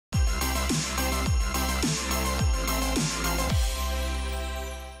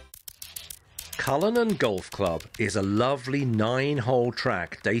Cullinan Golf Club is a lovely 9-hole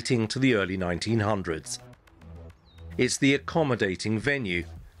track dating to the early 1900s. It's the accommodating venue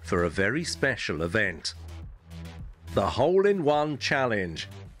for a very special event. The Hole-in-One Challenge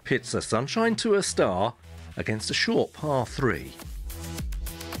pits a Sunshine Tour star against a short par 3.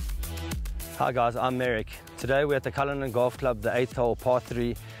 Hi guys, I'm Merrick. Today we're at the Cullinan Golf Club, the 8th hole par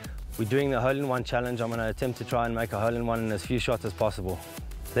 3. We're doing the Hole-in-One Challenge. I'm going to attempt to try and make a hole-in-one in as few shots as possible.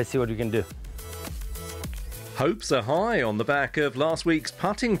 Let's see what we can do. Hopes are high on the back of last week's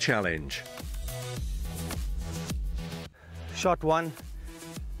putting challenge. Shot 1,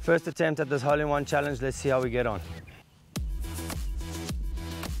 first attempt at this hole-in-one challenge. Let's see how we get on.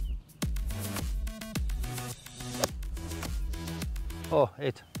 Oh,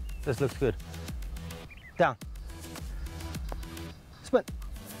 8. This looks good. Down. Spin.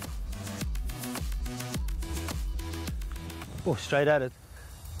 Oh, straight at it.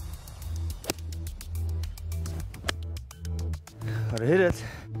 Gotta hit it.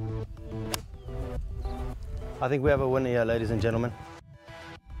 I think we have a winner here, ladies and gentlemen.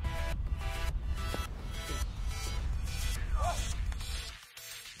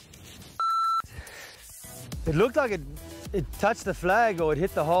 It looked like it touched the flag or it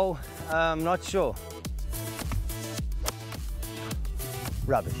hit the hole. I'm not sure.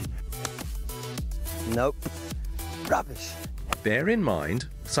 Rubbish. Nope. Rubbish. Bear in mind,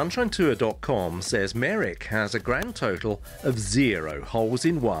 SunshineTour.com says Merrick has a grand total of 0 holes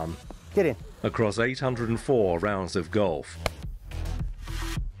in one. Get in. Across 804 rounds of golf.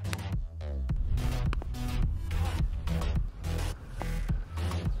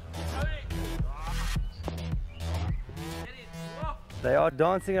 They are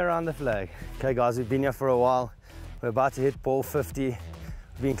dancing around the flag. Okay guys, we've been here for a while. We're about to hit ball 50. We've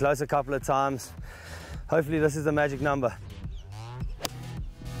been close a couple of times. Hopefully this is the magic number.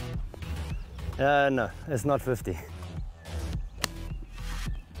 No, it's not 50.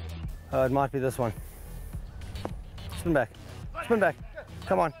 Oh, it might be this one. Spin back. Spin back.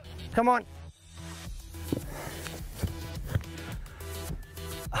 Come on. Come on.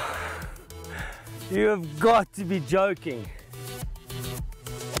 You have got to be joking.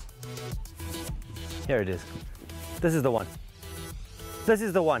 Here it is. This is the one. This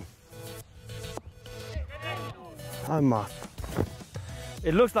is the one. Oh my.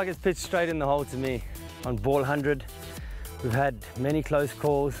 It looks like it's pitched straight in the hole to me on ball 100. We've had many close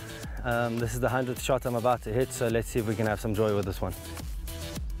calls. This is the 100th shot I'm about to hit, so let's see if we can have some joy with this one.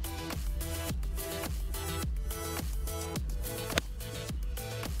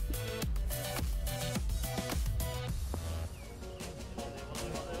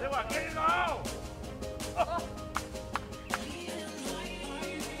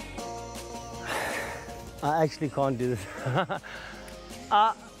 I actually can't do this.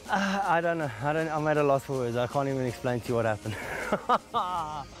 I don't know. I'm at a loss for words. I can't even explain to you what happened.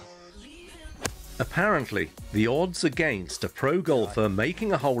 Apparently, the odds against a pro golfer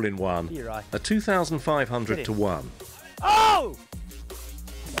making a hole-in-one are 2,500 to 1. Oh!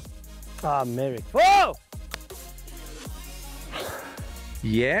 Ah, Merrick. Whoa!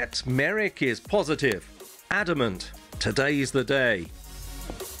 Yet, Merrick is positive, adamant, today's the day.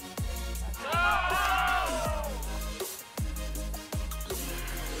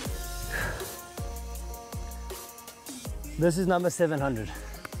 This is number 700.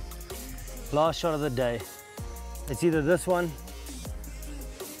 Last shot of the day. It's either this one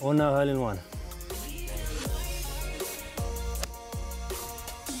or no hole-in-one.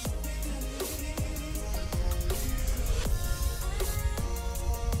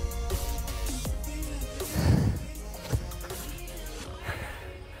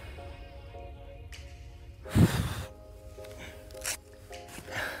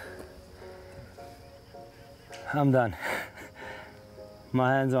 I'm done.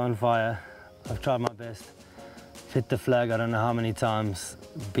 My hands are on fire. I've tried my best. Hit the flag I don't know how many times.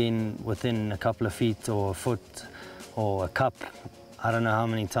 Been within a couple of feet or a foot or a cup. I don't know how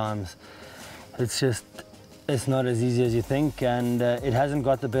many times. It's not as easy as you think, and it hasn't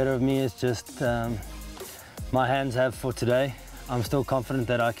got the better of me. It's just my hands have for today. I'm still confident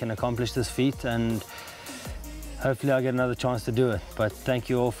that I can accomplish this feat, and hopefully I'll get another chance to do it. But thank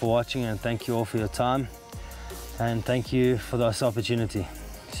you all for watching, and thank you all for your time. And thank you for this opportunity.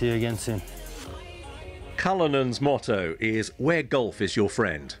 See you again soon. Cullinan's motto is where golf is your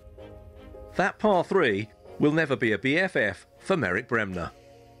friend. That par 3 will never be a BFF for Merrick Bremner.